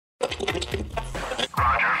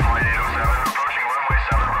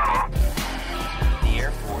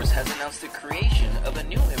the creation of a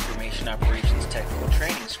new information operations technical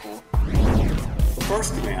training school. The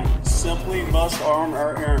first command simply must arm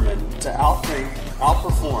our airmen to outthink,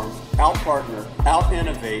 outperform, outpartner,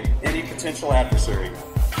 out-innovate any potential adversary.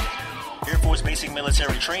 Air Force Basic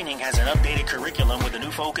Military Training has an updated curriculum with a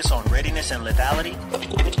new focus on readiness and lethality.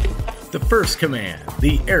 The first command,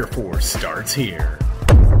 the Air Force starts here.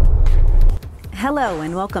 Hello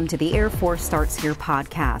and welcome to the Air Force Starts Here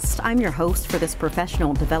podcast. I'm your host for this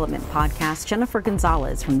professional development podcast, Jennifer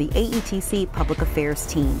Gonzalez from the AETC Public Affairs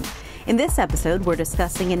team. In this episode, we're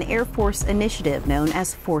discussing an Air Force initiative known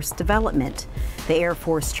as Force Development. The Air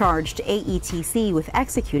Force charged AETC with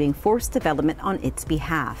executing force development on its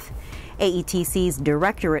behalf. AETC's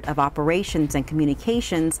Directorate of Operations and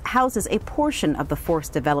Communications houses a portion of the Force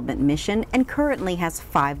Development mission and currently has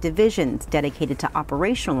 5 divisions dedicated to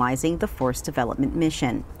operationalizing the Force Development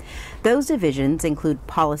mission. Those divisions include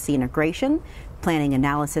Policy Integration, Planning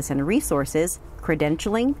Analysis and Resources,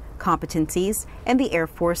 Credentialing, Competencies, and the Air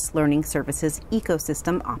Force Learning Services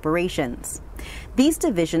Ecosystem Operations. These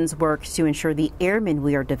divisions work to ensure the airmen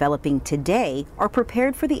we are developing today are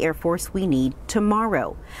prepared for the Air Force we need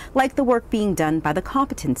tomorrow, like the work being done by the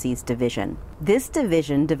Competencies division. This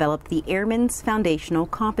division developed the Airmen's foundational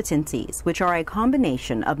competencies, which are a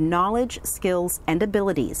combination of knowledge, skills, and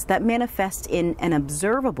abilities that manifest in an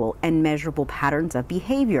observable and measurable patterns of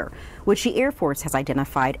behavior, which the Air Force has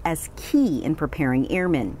identified as key in preparing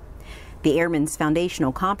airmen. The Airmen's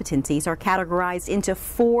foundational competencies are categorized into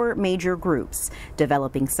 4 major groups: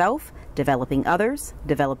 developing self, developing others,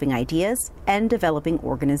 developing ideas, and developing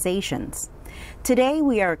organizations. Today,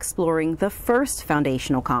 we are exploring the first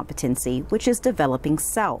foundational competency, which is developing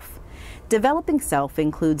self. Developing self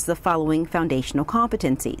includes the following foundational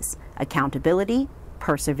competencies: accountability,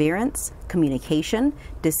 perseverance, communication,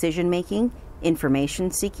 decision-making,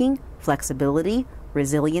 information seeking, flexibility,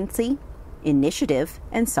 resiliency, initiative,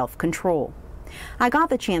 and self-control. I got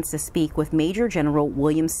the chance to speak with Major General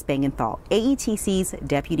William Spangenthal, AETC's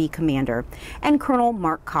Deputy Commander, and Colonel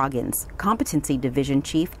Mark Coggins, Competency Division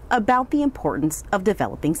Chief, about the importance of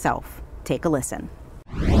developing self. Take a listen.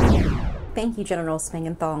 Thank you, General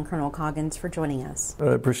Spangenthal and Colonel Coggins, for joining us.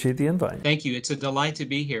 I appreciate the invite. Thank you. It's a delight to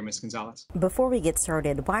be here, Ms. Gonzalez. Before we get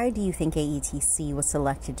started, why do you think AETC was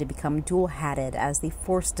selected to become dual-hatted as the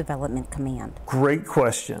Force Development Command? Great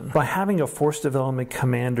question. By having a Force Development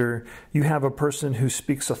Commander, you have a person who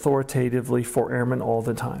speaks authoritatively for airmen all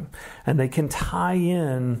the time, and they can tie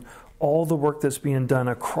in all the work that's being done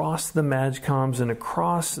across the MAGCOMs and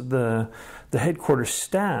across the headquarters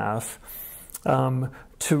staff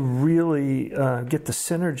to really get the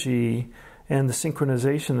synergy and the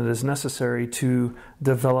synchronization that is necessary to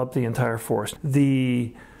develop the entire force.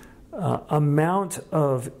 The amount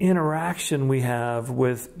of interaction we have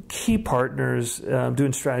with key partners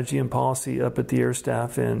doing strategy and policy up at the Air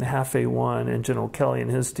Staff in Half A1 and General Kelly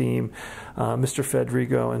and his team, Mr.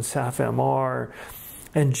 Federico and SAF MR,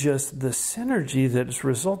 and just the synergy that is a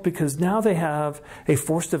result, because now they have a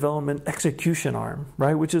force development execution arm,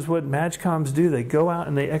 right? Which is what MAGCOMs do. They go out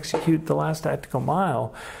and they execute the last tactical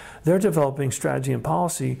mile. They're developing strategy and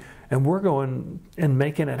policy, and we're going and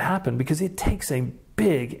making it happen, because it takes a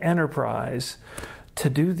big enterprise to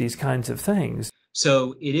do these kinds of things.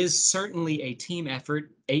 So it is certainly a team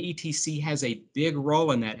effort. AETC has a big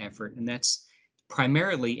role in that effort, and that's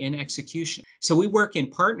primarily in execution. So we work in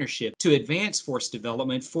partnership to advance force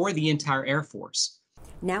development for the entire Air Force.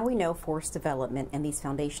 Now we know force development and these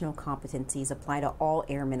foundational competencies apply to all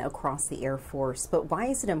airmen across the Air Force, but why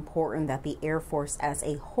is it important that the Air Force as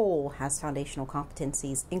a whole has foundational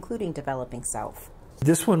competencies, including developing self?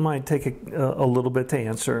 This one might take a little bit to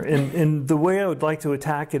answer, and the way I would like to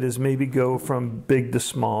attack it is maybe go from big to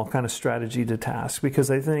small, kind of strategy to task,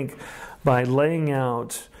 because I think by laying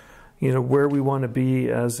out where we want to be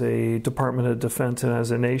as a Department of Defense and as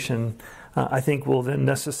a nation, I think will then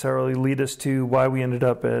necessarily lead us to why we ended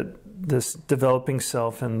up at this developing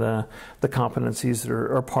self and the competencies that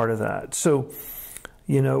are part of that. So,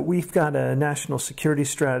 we've got a national security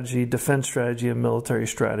strategy, defense strategy, and military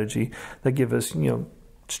strategy that give us,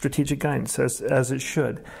 strategic guidance as it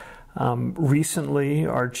should. Recently,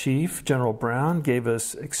 our chief, General Brown, gave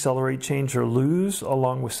us accelerate, change, or lose,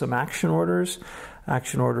 along with some action orders.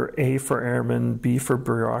 Action order A for airmen, B for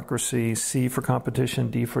bureaucracy, C for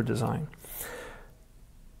competition, D for design.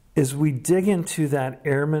 As we dig into that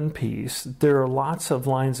airman piece, there are lots of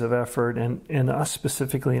lines of effort, and us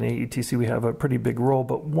specifically in AETC, we have a pretty big role.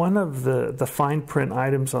 But one of the fine print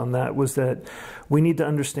items on that was that we need to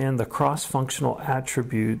understand the cross-functional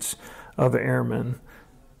attributes of airmen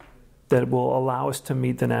that will allow us to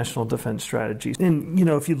meet the national defense strategies. And,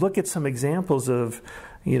 if you look at some examples of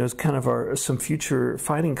kind of some future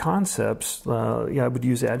fighting concepts. I would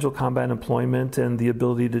use agile combat employment and the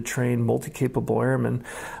ability to train multi-capable airmen.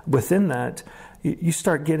 Within that, you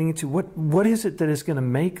start getting into what is it that is going to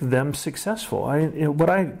make them successful. What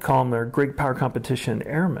I call them are great power competition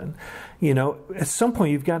airmen. At some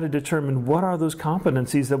point you've got to determine what are those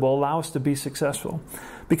competencies that will allow us to be successful.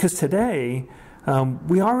 Because today,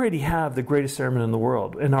 we already have the greatest airmen in the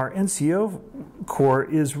world, and our NCO Corps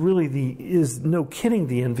is no kidding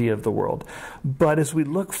the envy of the world. But as we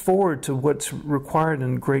look forward to what's required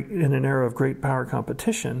in an era of great power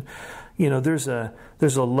competition, there's a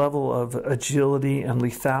level of agility and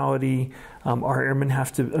lethality. Our airmen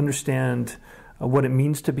have to understand what it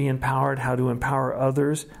means to be empowered, how to empower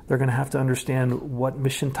others. They're going to have to understand what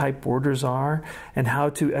mission type orders are and how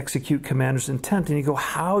to execute commander's intent. And you go,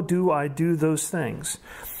 how do I do those things?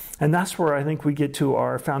 And that's where I think we get to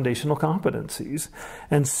our foundational competencies.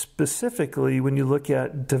 And specifically, when you look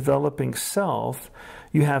at developing self,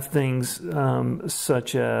 you have things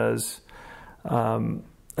such as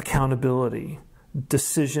accountability,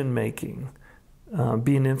 decision-making,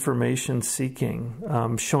 being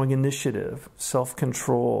information-seeking, showing initiative,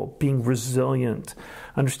 self-control, being resilient,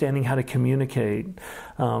 understanding how to communicate,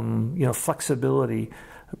 flexibility,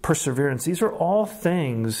 perseverance. These are all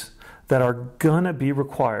things that are going to be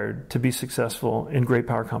required to be successful in great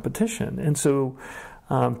power competition. And so,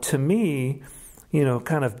 to me,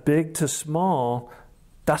 kind of big to small,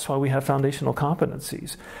 that's why we have foundational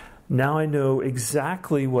competencies. Now I know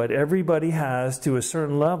exactly what everybody has to a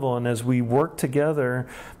certain level, and as we work together,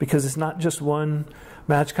 because it's not just one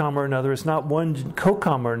MATCHCOM or another, it's not one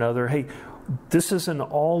COCOM or another. Hey, this is an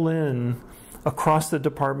all-in across the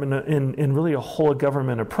department in really a whole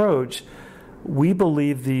government approach. We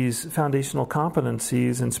believe these foundational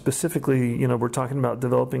competencies, and specifically, we're talking about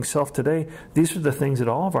developing self today, these are the things that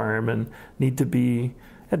all of our airmen need to be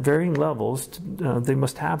at varying levels, they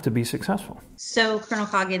must have to be successful. So, Colonel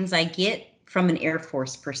Coggins, I get from an Air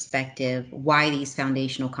Force perspective why these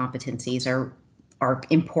foundational competencies are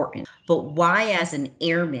important. But why, as an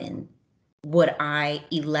airman, would I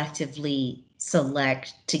electively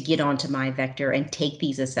select to get onto my vector and take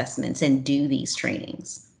these assessments and do these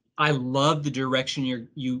trainings? I love the direction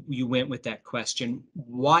you went with that question.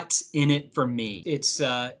 What's in it for me? It's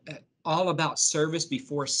all about service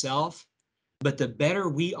before self. But the better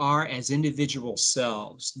we are as individual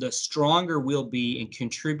selves, the stronger we'll be in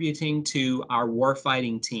contributing to our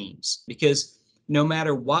warfighting teams. Because no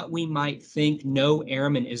matter what we might think, no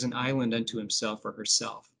airman is an island unto himself or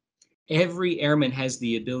herself. Every airman has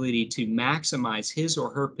the ability to maximize his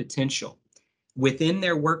or her potential within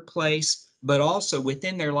their workplace, but also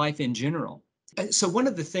within their life in general. So one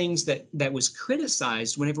of the things that was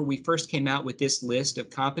criticized whenever we first came out with this list of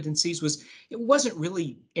competencies was it wasn't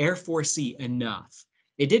really Air Force-y enough.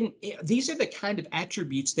 These are the kind of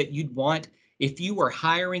attributes that you'd want if you were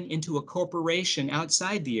hiring into a corporation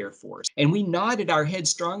outside the Air Force. And we nodded our heads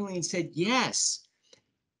strongly and said, yes,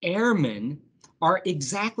 airmen are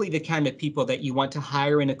exactly the kind of people that you want to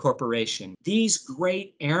hire in a corporation. These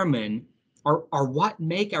great airmen are what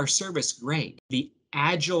make our service great. The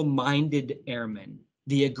agile-minded airmen,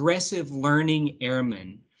 the aggressive learning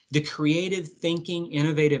airmen, the creative thinking,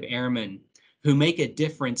 innovative airmen who make a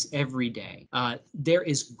difference every day. There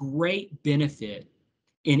is great benefit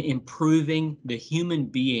in improving the human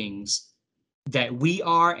beings that we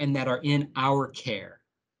are and that are in our care.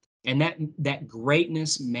 And that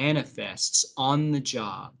greatness manifests on the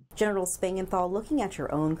job. General Spangenthal, looking at your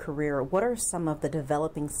own career, what are some of the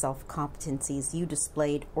developing self-competencies you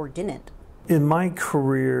displayed or didn't? In my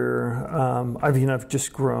career, I've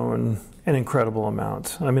just grown an incredible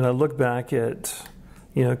amount. I mean, I look back at,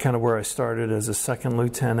 kind of where I started as a second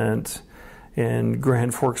lieutenant in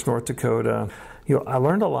Grand Forks, North Dakota. I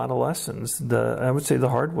learned a lot of lessons, I would say the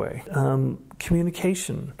hard way.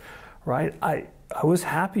 Communication, right? I was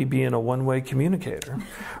happy being a one-way communicator,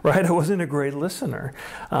 right? I wasn't a great listener.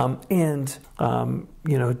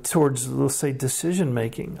 Towards, let's say,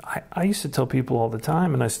 decision-making, I used to tell people all the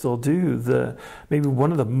time, and I still do, maybe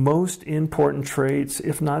one of the most important traits,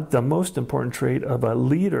 if not the most important trait of a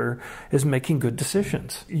leader, is making good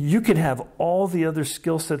decisions. You could have all the other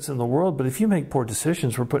skill sets in the world, but if you make poor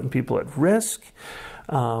decisions, we're putting people at risk,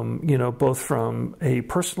 both from a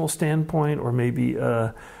personal standpoint or maybe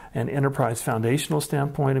an enterprise foundational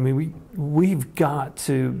standpoint. I mean, we've got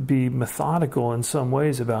to be methodical in some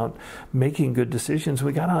ways about making good decisions.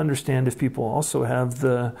 We got to understand if people also have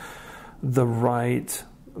the right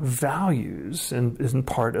values and isn't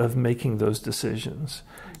part of making those decisions.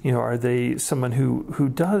 Are they someone who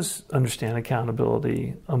does understand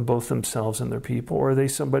accountability on both themselves and their people, or are they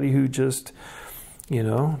somebody who just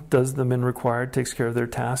does the men required, takes care of their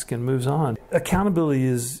task, and moves on. Accountability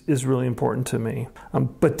is really important to me.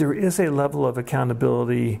 But there is a level of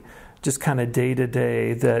accountability just kind of day to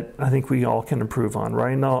day that I think we all can improve on,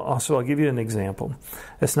 right? And I'll give you an example.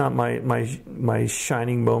 It's not my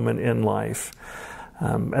shining moment in life.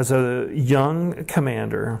 As a young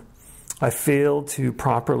commander, I failed to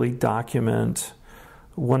properly document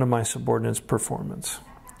one of my subordinates' performances.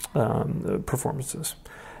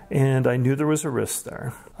 And I knew there was a risk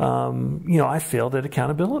there. I failed at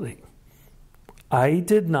accountability. I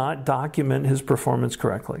did not document his performance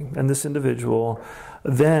correctly. And this individual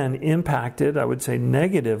then impacted, I would say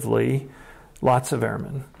negatively, lots of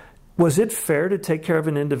airmen. Was it fair to take care of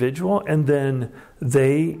an individual and then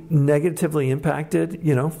they negatively impacted,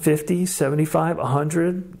 50, 75,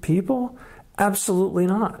 100 people? Absolutely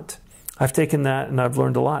not. I've taken that and I've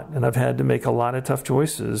learned a lot, and I've had to make a lot of tough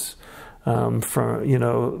choices through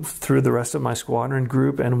the rest of my squadron,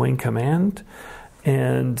 group, and wing command.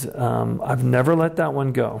 And I've never let that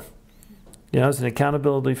one go. It's an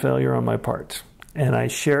accountability failure on my part. And I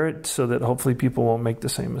share it so that hopefully people won't make the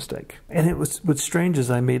same mistake. And what's strange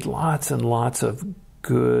is I made lots and lots of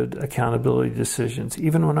good accountability decisions,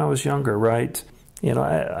 even when I was younger, right?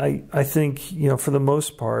 I think, for the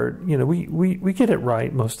most part, we get it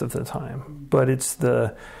right most of the time. But it's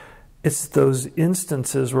those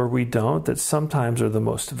instances where we don't that sometimes are the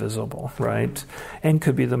most visible, right? And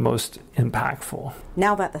could be the most impactful.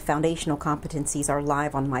 Now that the foundational competencies are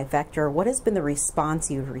live on MyVector, what has been the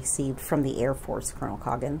response you've received from the Air Force, Colonel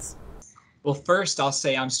Coggins? Well, first I'll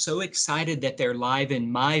say I'm so excited that they're live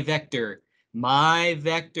in MyVector.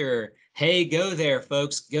 MyVector. Hey, go there,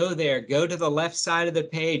 folks. Go there. Go to the left side of the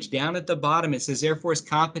page. Down at the bottom, it says Air Force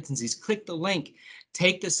Competencies. Click the link.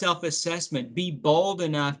 Take the self-assessment. Be bold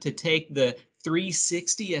enough to take the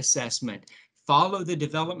 360 assessment. Follow the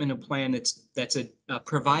developmental plan that's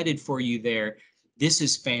provided for you there. This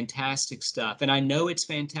is fantastic stuff. And I know it's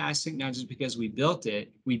fantastic, not just because we built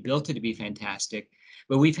it. We built it to be fantastic.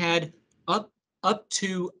 But we've had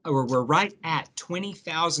we're right at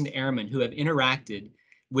 20,000 airmen who have interacted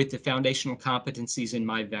with the foundational competencies in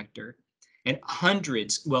MyVector. And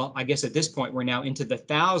hundreds, well, I guess at this point, we're now into the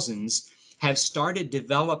thousands, have started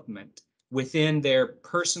development within their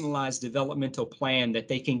personalized developmental plan that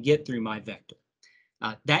they can get through MyVector.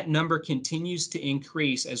 That number continues to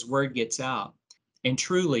increase as word gets out. And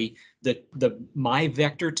truly, the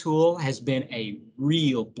MyVector tool has been a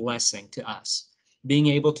real blessing to us. Being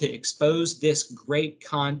able to expose this great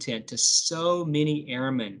content to so many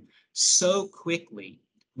airmen so quickly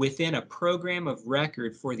within a program of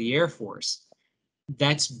record for the Air Force,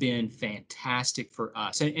 that's been fantastic for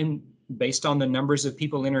us. And based on the numbers of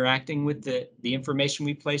people interacting with the information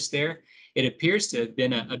we placed there, it appears to have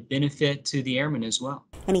been a benefit to the airmen as well.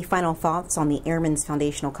 Any final thoughts on the Airmen's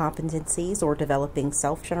foundational competencies or developing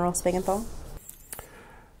self, General Spangenthal?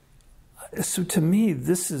 So to me,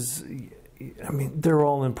 they're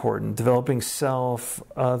all important. Developing self,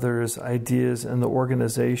 others, ideas, and the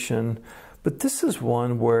organization. But this is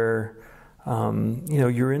one where,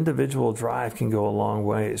 your individual drive can go a long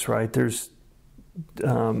ways, right? There's,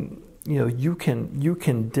 you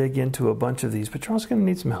can dig into a bunch of these, but you're also going to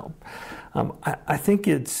need some help. I think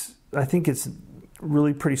it's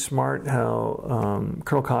really pretty smart how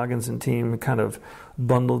Colonel Coggins and team kind of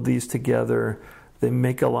bundled these together. They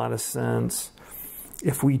make a lot of sense.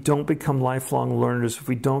 If we don't become lifelong learners, if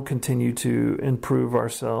we don't continue to improve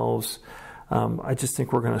ourselves, I just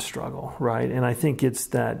think we're going to struggle, right? And I think it's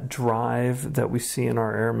that drive that we see in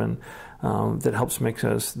our airmen that helps make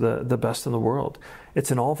us the best in the world.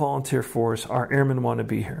 It's an all-volunteer force. Our airmen want to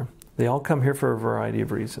be here. They all come here for a variety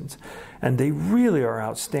of reasons. And they really are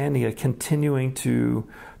outstanding at continuing to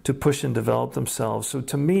push and develop themselves. So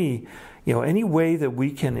to me, any way that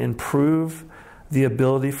we can improve the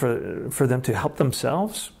ability for them to help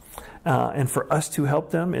themselves and for us to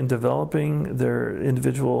help them in developing their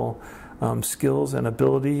individual skills and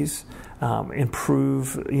abilities,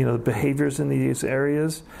 improve behaviors in these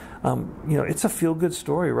areas. It's a feel-good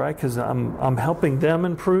story, right? Because I'm helping them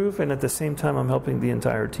improve, and at the same time I'm helping the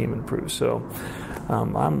entire team improve. So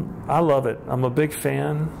I love it. I'm a big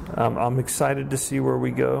fan. I'm excited to see where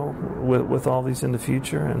we go with all these in the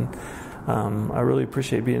future, and I really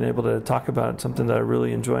appreciate being able to talk about something that I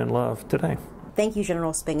really enjoy and love today. Thank you,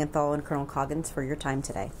 General Spangenthal and Colonel Coggins, for your time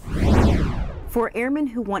today. For airmen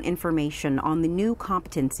who want information on the new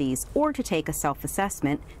competencies or to take a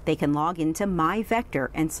self-assessment, they can log into MyVector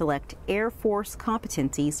and select Air Force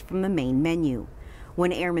Competencies from the main menu.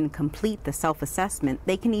 When airmen complete the self-assessment,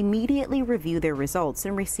 they can immediately review their results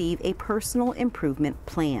and receive a personal improvement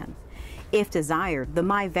plan. If desired, the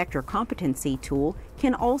MyVector competency tool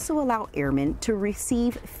can also allow airmen to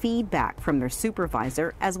receive feedback from their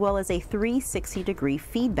supervisor, as well as a 360-degree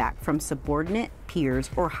feedback from subordinate, peers,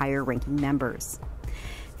 or higher-ranking members.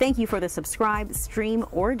 Thank you for the subscribe, stream,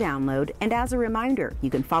 or download. And as a reminder, you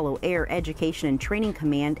can follow Air Education and Training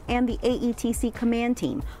Command and the AETC Command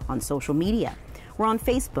Team on social media. We're on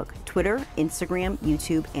Facebook, Twitter, Instagram,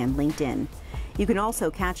 YouTube, and LinkedIn. You can also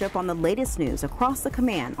catch up on the latest news across the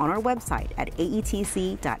command on our website at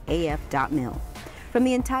aetc.af.mil. From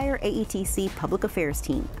the entire AETC Public Affairs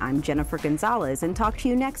team, I'm Jennifer Gonzalez, and talk to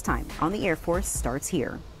you next time on The Air Force Starts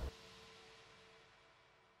Here.